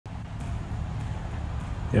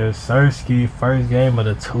Yes, Sirski, first game of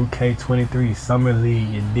the 2K23 Summer League,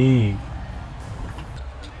 you dig?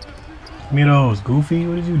 Give me those, Goofy,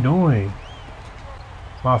 what are you doing?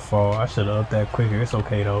 My fault, I should have upped that quicker, it's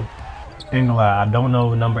okay though. Ain't gonna lie, I don't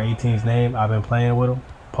know number 18's name, I've been playing with him.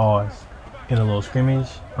 Pause. In a little scrimmage,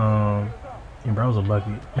 and bro's a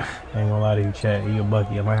bucket. Ain't gonna lie to you, chat, he a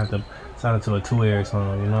bucket. I might have to sign it to a 2A or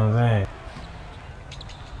something, you know what I'm saying?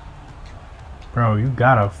 Bro, you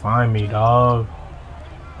gotta find me, dog.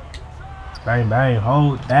 Bang, bang,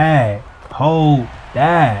 hold that. Hold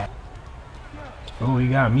that. Oh, he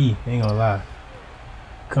got me. Ain't gonna lie.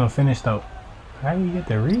 Couldn't finish though. How do you get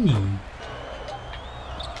the read?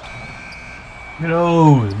 Look at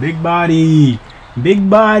those. Big body. Big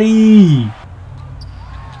body.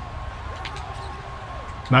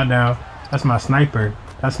 Not down. That's my sniper.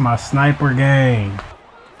 That's my sniper gang.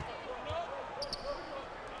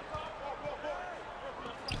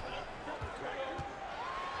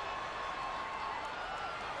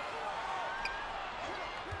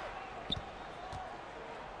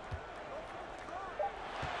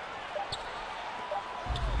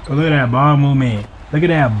 Oh, look at that ball movement. Look at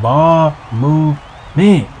that ball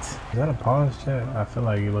movement. Is that a pause, chat? I feel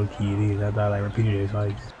like you low-key it is. I thought I like repeated it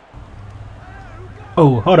twice.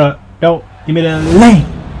 Oh, hold up. Don't. Give me the lane.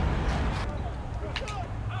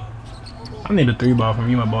 I need a 3-ball from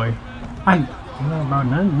you, my boy.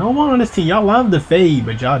 No one on this team. Y'all love the fade,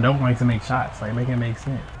 but y'all don't like to make shots. Like, make it make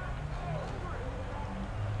sense.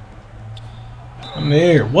 I'm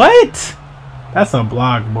there. What? That's a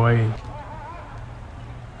block, boy.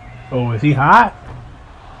 Oh, is he hot?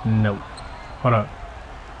 No. Hold up.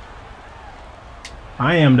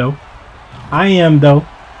 I am though. I am though.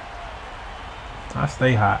 I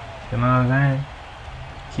stay hot. You know what I'm saying?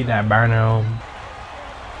 Keep that burner on.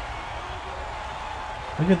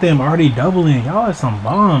 Look at them already doubling. Y'all are some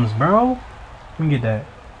bombs, bro. Let me get that.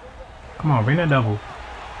 Come on, bring that double.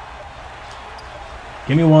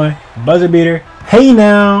 Give me one. Buzzer beater. Hey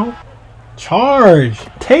now. Charge.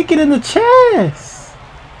 Take it in the chest.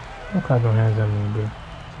 Don't clap your hands at me, bro.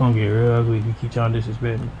 It's gonna get real ugly if you keep trying to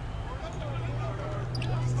disrespect me.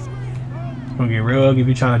 It's gonna get real ugly if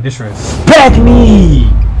you trying to disrespect me.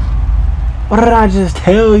 What did I just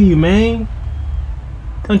tell you, man?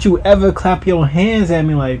 Don't you ever clap your hands at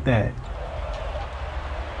me like that.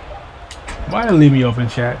 Why you leave me open,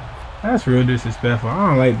 chat? That's real disrespectful. I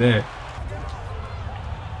don't like that.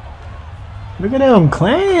 Look at them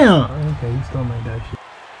clown. Okay, you still make that shit.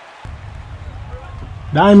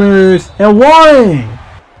 Dimers and one.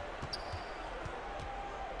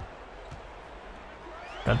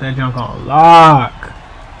 Got that junk on lock.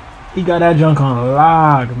 He got that junk on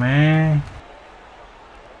lock, man.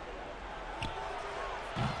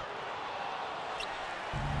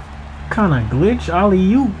 What kind of glitch ollie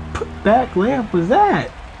you put back lamp was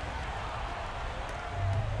that?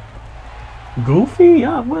 Goofy?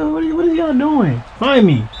 Y'all, what is y'all doing? Find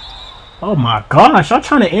me. Oh my gosh, y'all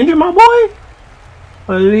trying to injure my boy?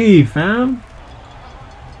 Leave, fam.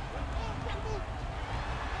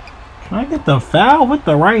 Can I get the foul with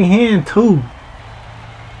the right hand too?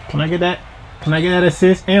 Can I get that? Can I get that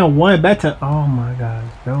assist and one back to? Oh my gosh,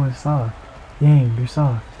 bro, it's soft. Dang, you're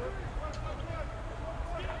soft.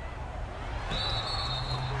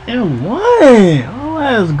 And one. Oh,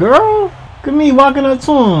 ass girl. Look at me walking up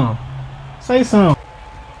to him. Say something.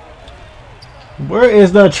 Where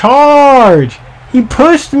is the charge? He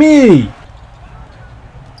pushed me.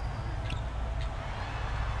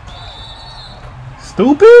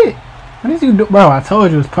 Stupid? What did you do? Bro, I told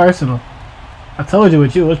you it was personal. I told you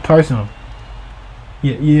with you it was personal.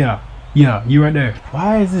 Yeah, you right there.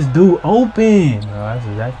 Why is this dude open? Oh, that's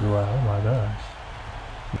exactly why. Oh my gosh.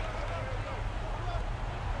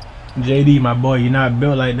 JD, my boy, you're not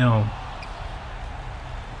built like them.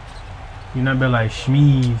 You're not built like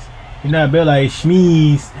Shmeez. You're not built like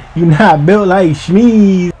Shmeez. You're not built like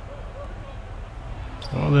Shmeez.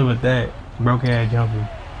 I don't live with that. Broke ass jumper.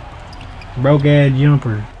 Broke ass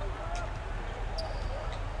jumper.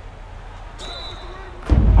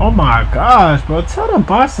 Oh my gosh, bro. Tell the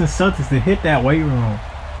Boston Celtics to hit that weight room.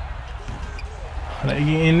 They're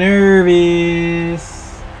getting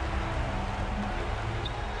nervous.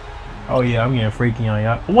 Oh yeah, I'm getting freaky on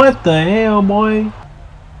y'all. What the hell, boy?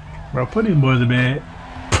 Bro, put these boys to bed.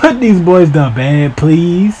 Put these boys to bed,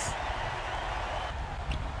 please.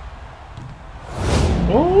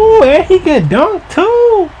 Oh, and he can dunk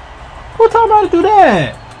too. Who talking about to do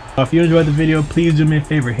that? If you enjoyed the video, please do me a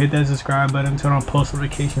favor, hit that subscribe button, turn on post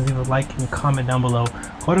notifications, leave a like and comment down below.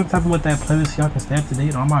 Hold up typing with that playlist so y'all can stay up to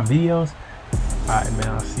date on my videos. Alright man,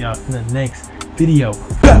 I'll see y'all in the next video.